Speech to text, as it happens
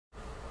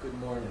Good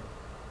morning.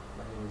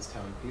 My name is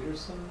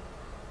Peterson.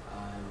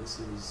 This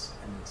is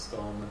an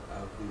installment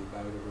of the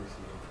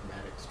biodiversity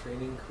informatics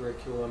training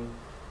curriculum.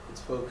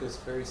 It's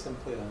focused very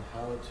simply on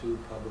how to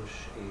publish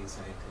a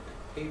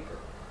scientific paper.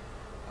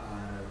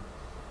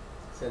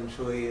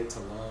 Essentially, it's a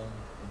long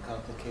and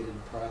complicated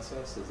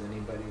process, as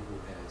anybody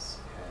who has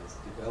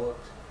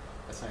developed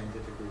a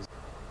scientific research.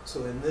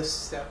 So in this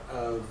step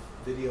of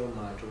video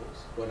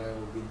modules, what I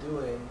will be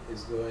doing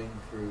is going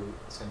through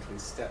essentially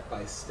step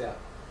by step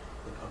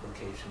the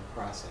publication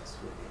process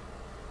with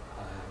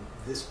you.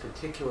 This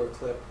particular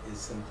clip is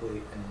simply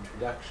an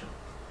introduction,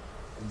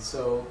 and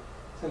so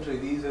essentially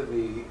these are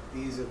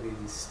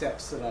the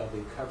steps that I'll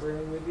be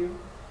covering with you: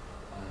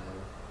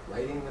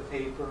 writing the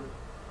paper,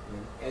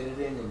 then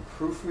editing and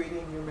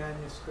proofreading your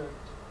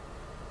manuscript,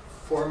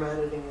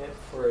 formatting it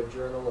for a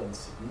journal and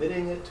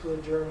submitting it to a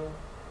journal.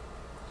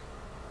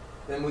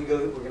 Then we're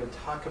going to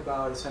talk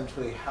about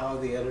essentially how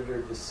the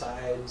editor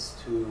decides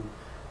to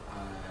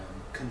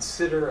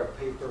consider a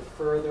paper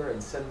further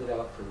and send it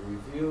out for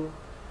review,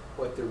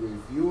 what the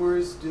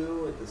reviewers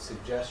do with the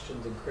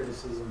suggestions and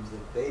criticisms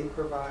that they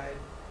provide,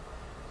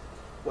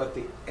 what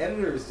the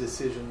editor's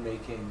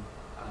decision-making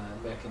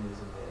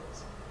mechanism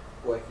is,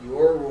 what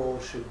your role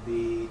should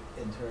be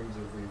in terms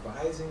of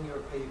revising your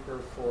paper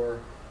for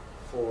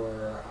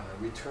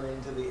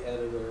return to the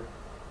editor,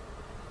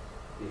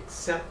 the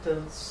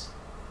acceptance,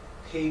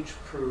 page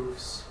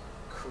proofs,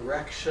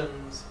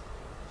 corrections,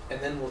 and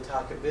then we'll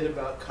talk a bit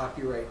about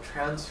copyright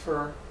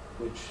transfer,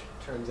 which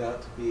turns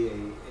out to be a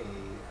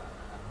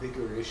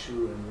bigger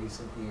issue in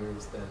recent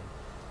years than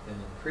in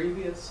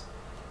previous.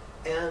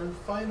 And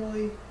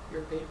finally,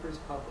 your paper is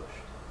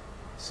published.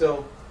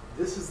 So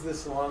this is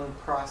this long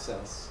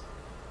process,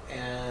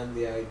 and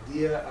the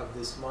idea of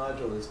this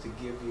module is to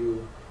give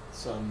you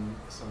some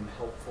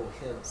helpful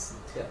hints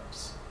and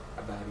tips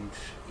about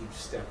each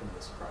step in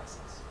this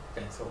process.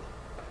 Thanks a lot.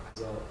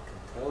 That's all I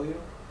can tell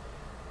you.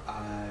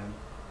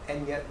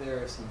 And yet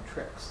there are some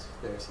tricks,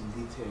 there are some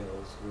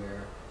details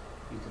where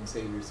you can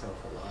save yourself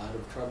a lot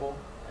of trouble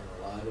and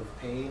a lot of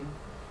pain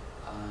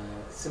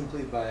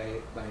simply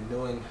by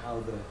knowing how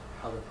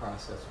the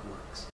process works.